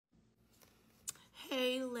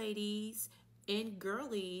Hey ladies and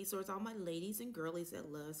girlies, or it's all my ladies and girlies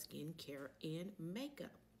that love skincare and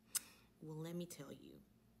makeup. Well, let me tell you,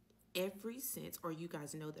 ever since, or you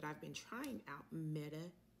guys know that I've been trying out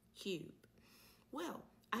Meta Cube. Well,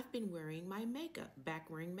 I've been wearing my makeup, back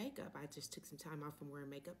wearing makeup. I just took some time off from wearing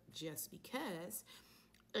makeup just because.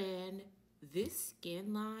 And this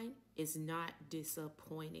skin line is not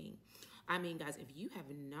disappointing. I mean, guys, if you have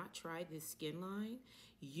not tried this skin line,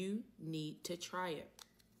 you need to try it.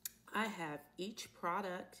 I have each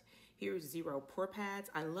product. Here's Zero Pore Pads.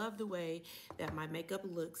 I love the way that my makeup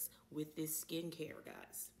looks with this skincare,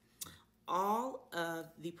 guys. All of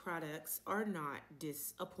the products are not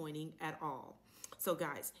disappointing at all. So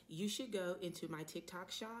guys, you should go into my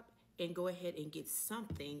TikTok shop and go ahead and get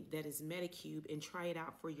something that is Metacube and try it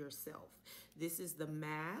out for yourself. This is the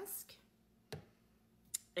mask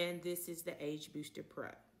and this is the Age Booster Pro.